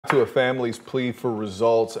To a family's plea for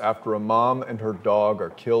results after a mom and her dog are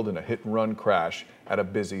killed in a hit-and-run crash at a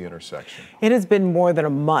busy intersection. It has been more than a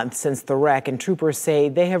month since the wreck, and troopers say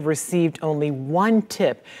they have received only one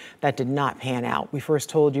tip that did not pan out. We first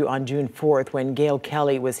told you on June 4th when Gail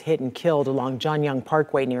Kelly was hit and killed along John Young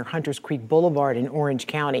Parkway near Hunters Creek Boulevard in Orange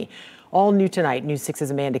County. All new tonight, News 6's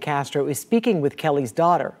Amanda Castro is speaking with Kelly's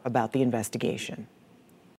daughter about the investigation.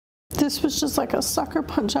 This was just like a sucker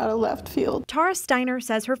punch out of left field. Tara Steiner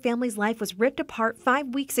says her family's life was ripped apart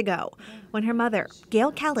 5 weeks ago when her mother, Gail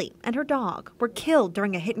Kelly, and her dog were killed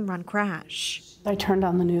during a hit-and-run crash. I turned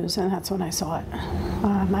on the news and that's when I saw it.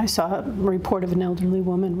 I saw a report of an elderly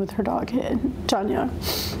woman with her dog hit, John Young,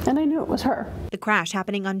 and I knew it was her. The crash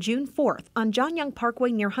happening on June 4th on John Young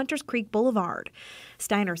Parkway near Hunters Creek Boulevard.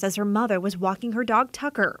 Steiner says her mother was walking her dog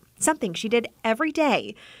Tucker, something she did every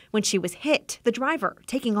day, when she was hit, the driver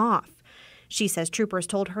taking off. She says troopers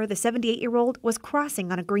told her the 78-year-old was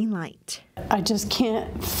crossing on a green light. I just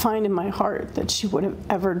can't find in my heart that she would have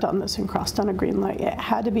ever done this and crossed on a green light. It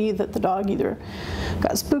had to be that the dog either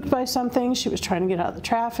got spooked by something, she was trying to get out of the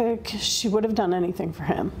traffic, she would have done anything for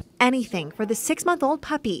him. Anything for the 6-month-old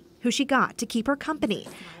puppy who she got to keep her company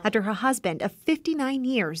after her husband of 59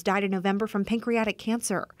 years died in November from pancreatic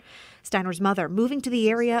cancer. Steiner's mother moving to the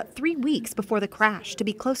area 3 weeks before the crash to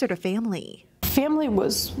be closer to family. Family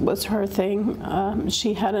was her thing.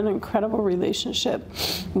 She had an incredible relationship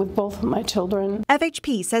with both of my children.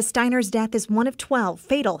 FHP says Steiner's death is one of 12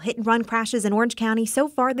 fatal hit-and-run crashes in Orange County so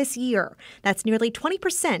far this year. That's nearly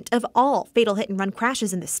 20% of all fatal hit-and-run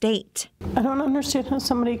crashes in the state. I don't understand how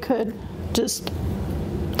somebody could just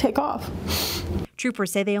take off.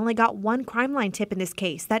 Troopers say they only got one crime line tip in this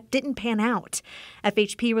case that didn't pan out.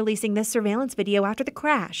 FHP releasing this surveillance video after the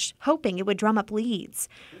crash, hoping it would drum up leads.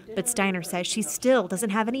 But Steiner says she still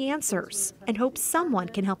doesn't have any answers and hopes someone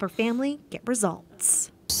can help her family get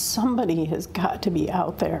results. Somebody has got to be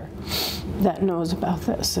out there that knows about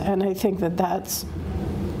this, and I think that that's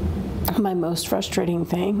my most frustrating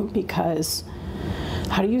thing, because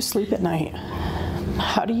how do you sleep at night?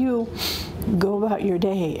 How do you go about your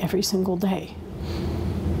day every single day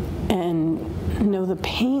and know the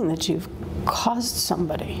pain that you've caused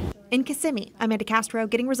somebody? In Kissimmee, Amanda Castro,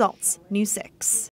 Getting Results, News 6.